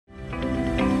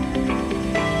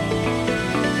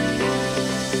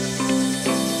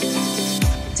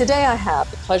Today, I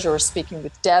have the pleasure of speaking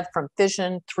with Dev from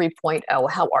Fission 3.0.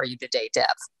 How are you today, Dev?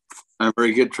 I'm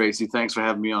very good, Tracy. Thanks for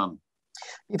having me on.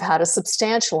 You've had a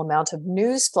substantial amount of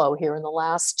news flow here in the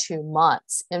last 2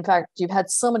 months. In fact, you've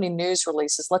had so many news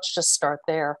releases. Let's just start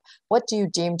there. What do you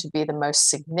deem to be the most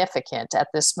significant at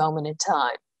this moment in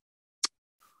time?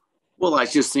 Well, I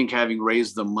just think having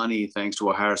raised the money thanks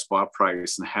to a higher spot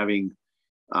price and having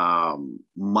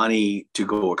money to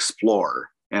go explore.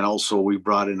 And also we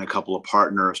brought in a couple of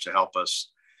partners to help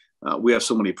us. We have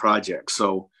so many projects,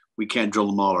 so we can't drill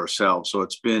them all ourselves. So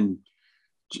it's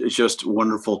just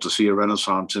wonderful to see a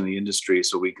renaissance in the industry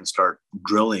so we can start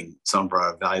drilling some of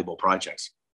our valuable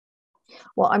projects.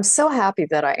 Well, I'm so happy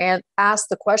that I asked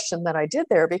the question that I did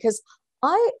there, because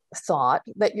I thought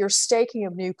that your staking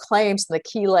of new claims in the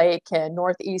Key Lake and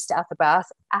Northeast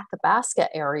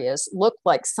Athabasca areas looked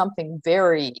like something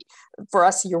very, for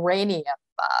us uranium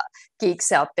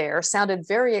geeks out there, sounded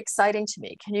very exciting to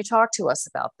me. Can you talk to us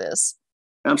about this?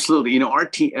 Absolutely. Our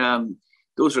team,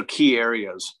 those are key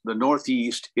areas. The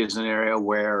Northeast is an area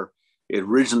where it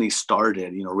originally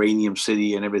started, Radium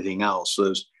City and everything else.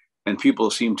 And people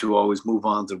seem to always move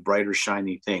on to the brighter,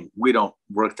 shiny thing. We don't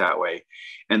work that way.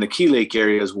 And the Key Lake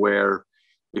area is where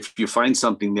if you find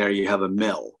something there, you have a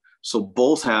mill. So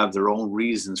both have their own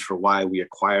reasons for why we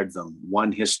acquired them.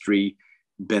 One, history,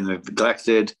 been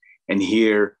neglected, and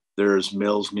here there's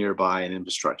mills nearby and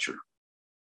infrastructure.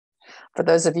 For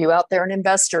those of you out there in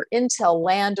InvestorIntel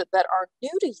land that are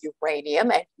new to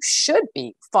uranium, and you should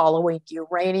be following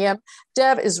uranium,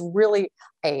 Dev is really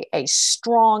a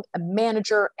strong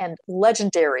manager and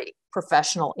legendary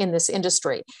professional in this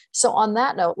industry. So on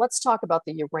that note, let's talk about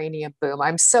the uranium boom.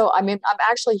 I'm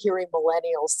actually hearing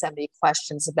millennials send me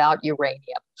questions about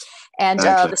uranium. And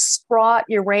the Sprott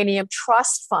Uranium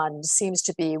Trust Fund seems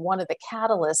to be one of the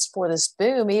catalysts for this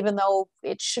boom, even though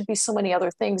it should be so many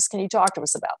other things. Can you talk to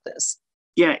us about this?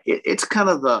 Yeah, it's kind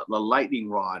of the lightning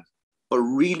rod. But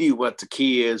really what the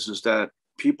key is that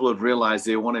people have realized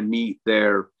they want to meet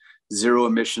their zero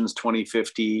emissions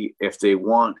 2050. If they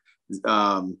want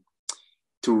to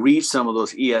reach some of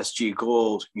those ESG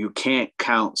goals, you can't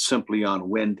count simply on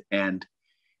wind and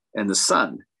the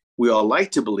sun. We all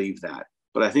like to believe that,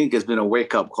 but I think it's been a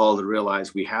wake-up call to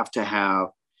realize we have to have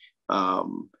a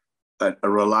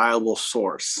reliable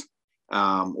source,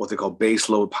 what they call base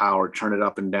load power, turn it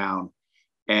up and down.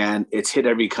 And it's hit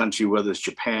every country, whether it's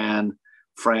Japan,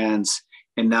 France,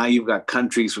 and now you've got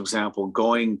countries, for example,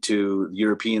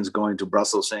 Europeans going to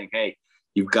Brussels saying, hey,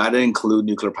 you've got to include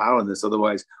nuclear power in this,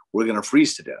 otherwise we're going to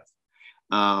freeze to death.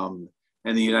 And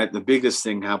the biggest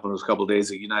thing happened was a couple of days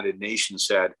ago. The United Nations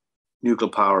said nuclear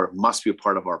power must be a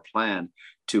part of our plan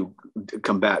to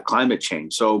combat climate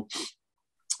change. So,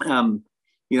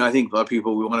 I think a lot of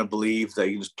people, we want to believe that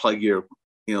you just plug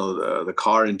the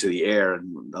car into the air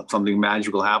and something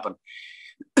magical will happen.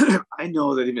 I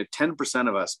know that even 10%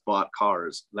 of us bought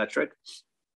cars electric,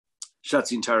 shuts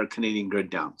the entire Canadian grid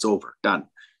down. It's over, done.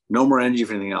 No more energy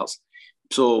for anything else.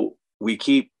 So we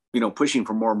keep, pushing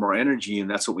for more and more energy, and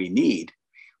that's what we need.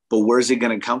 But where's it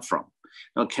going to come from?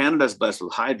 Now, Canada's blessed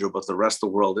with hydro, but the rest of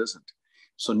the world isn't.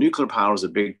 So nuclear power is a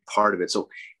big part of it. So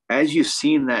as you've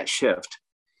seen that shift,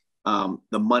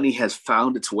 the money has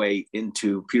found its way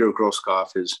into Peter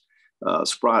Grosskopf's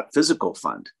Sprott Physical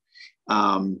Fund.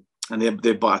 And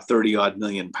they bought 30 odd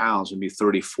million pounds, maybe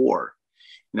 34.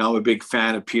 I'm a big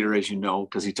fan of Peter, as you know,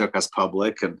 because he took us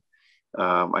public, and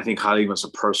I think highly of him as a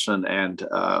person, and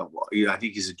I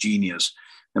think he's a genius.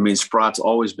 Sprott's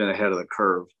always been ahead of the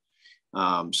curve.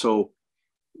 So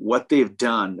what they've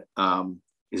done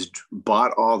is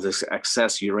bought all this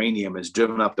excess uranium, has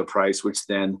driven up the price, which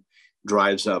then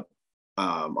drives up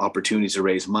opportunities to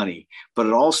raise money. But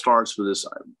it all starts with this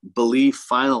belief,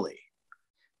 finally,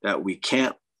 that we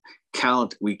can't tell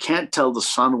the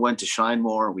sun when to shine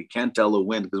more. We can't tell the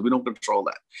wind because we don't control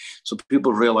that. So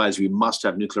people realize we must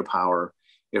have nuclear power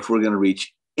if we're going to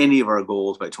reach any of our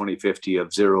goals by 2050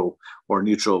 of zero or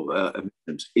neutral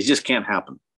emissions. It just can't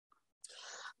happen.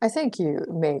 I think you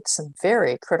made some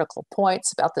very critical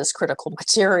points about this critical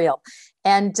material.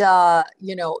 And, the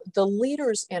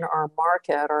leaders in our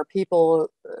market are people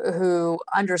who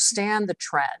understand the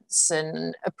trends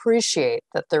and appreciate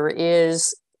that there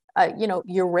is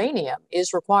uranium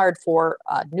is required for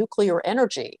nuclear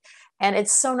energy. And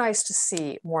it's so nice to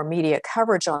see more media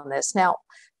coverage on this. Now,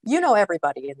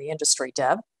 everybody in the industry,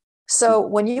 Deb. So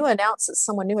when you announce that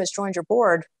someone new has joined your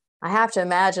board, I have to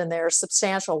imagine there are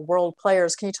substantial world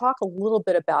players. Can you talk a little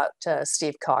bit about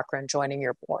Steve Cochran joining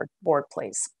your board,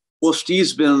 please? Well,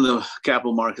 Steve's been in the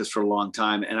capital markets for a long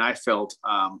time, and I felt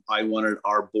I wanted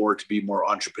our board to be more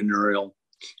entrepreneurial.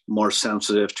 more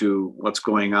sensitive to what's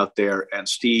going out there. And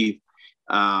Steve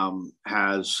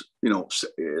has,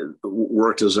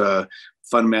 worked as a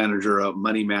fund manager, a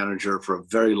money manager for a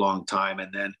very long time,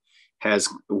 and then has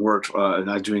worked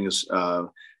now doing this a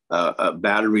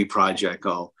battery project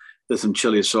called Lithium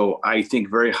Chile. So I think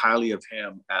very highly of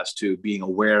him as to being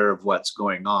aware of what's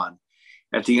going on.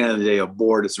 At the end of the day, a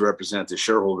board is to represent the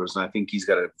shareholders, and I think he's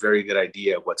got a very good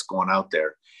idea of what's going out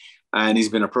there. And he's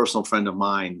been a personal friend of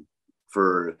mine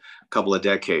for a couple of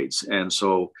decades. And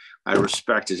so I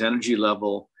respect his energy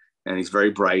level, and he's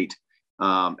very bright.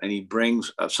 And he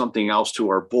brings something else to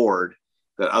our board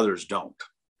that others don't.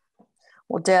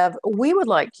 Well, Dev, we would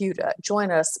like you to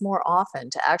join us more often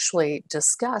to actually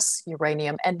discuss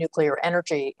uranium and nuclear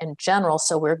energy in general.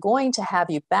 So we're going to have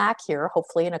you back here,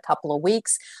 hopefully in a couple of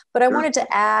weeks. But I wanted to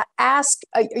ask,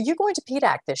 you're going to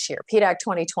PDAC this year, PDAC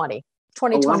 2020,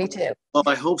 2022. Well,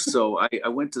 I hope so. I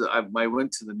went to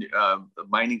the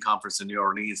mining conference in New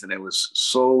Orleans, and it was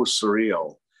so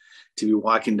surreal to be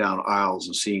walking down aisles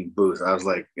and seeing booths. I was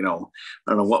like, I don't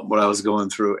know what I was going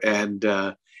through. And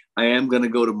I am going to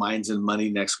go to Mines and Money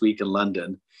next week in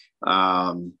London,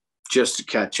 just to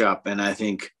catch up. And I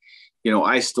think,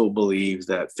 I still believe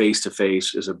that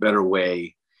face-to-face is a better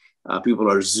way. People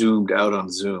are zoomed out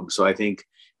on Zoom. So I think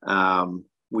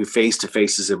we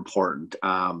face-to-face is important.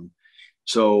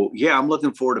 So yeah, I'm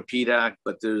looking forward to PDAC,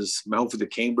 but hopefully the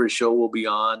Cambridge show will be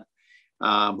on.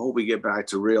 Hope we get back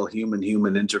to real human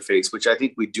interface, which I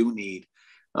think we do need.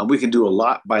 We can do a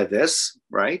lot by this,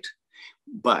 right?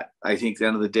 But I think at the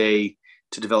end of the day,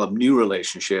 to develop new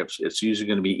relationships, it's usually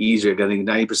going to be easier. I think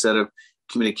 90% of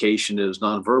communication is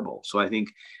nonverbal. So I think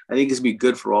it's going to be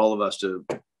good for all of us to,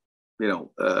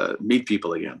 meet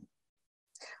people again.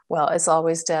 Well, as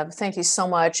always, Dev, thank you so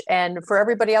much. And for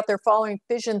everybody out there following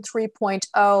Fission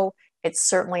 3.0, it's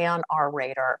certainly on our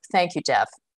radar. Thank you, Dev.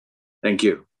 Thank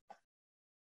you.